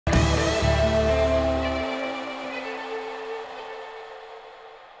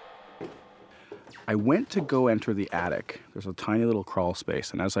I went to go enter the attic. There's a tiny little crawl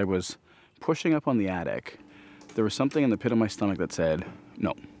space, and as I was pushing up on the attic, there was something in the pit of my stomach that said,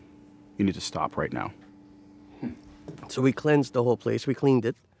 no, you need to stop right now. So we cleansed the whole place. We cleaned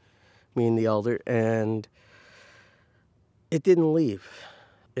it, me and the elder, and it didn't leave.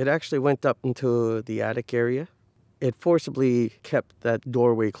 It actually went up into the attic area. It forcibly kept that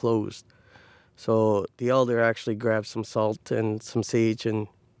doorway closed. So the elder actually grabbed some salt and some sage, and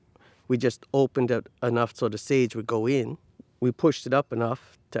we just opened it enough so the sage would go in. We pushed it up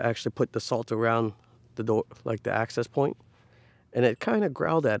enough to actually put the salt around the door, like the access point, and it kind of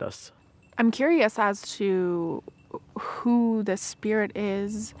growled at us. I'm curious as to who the spirit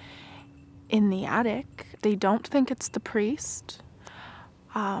is in the attic. They don't think it's the priest,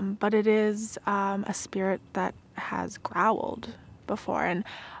 but it is a spirit that has growled before. And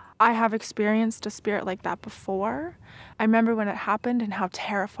I have experienced a spirit like that before. I remember when it happened and how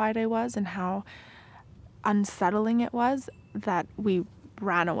terrified I was and how unsettling it was that we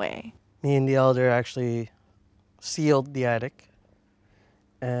ran away. Me and the elder actually sealed the attic,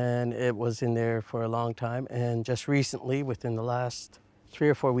 and it was in there for a long time. And just recently, within the last 3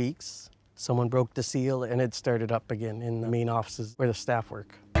 or 4 weeks, someone broke the seal and it started up again in the main offices where the staff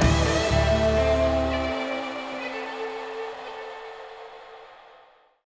work.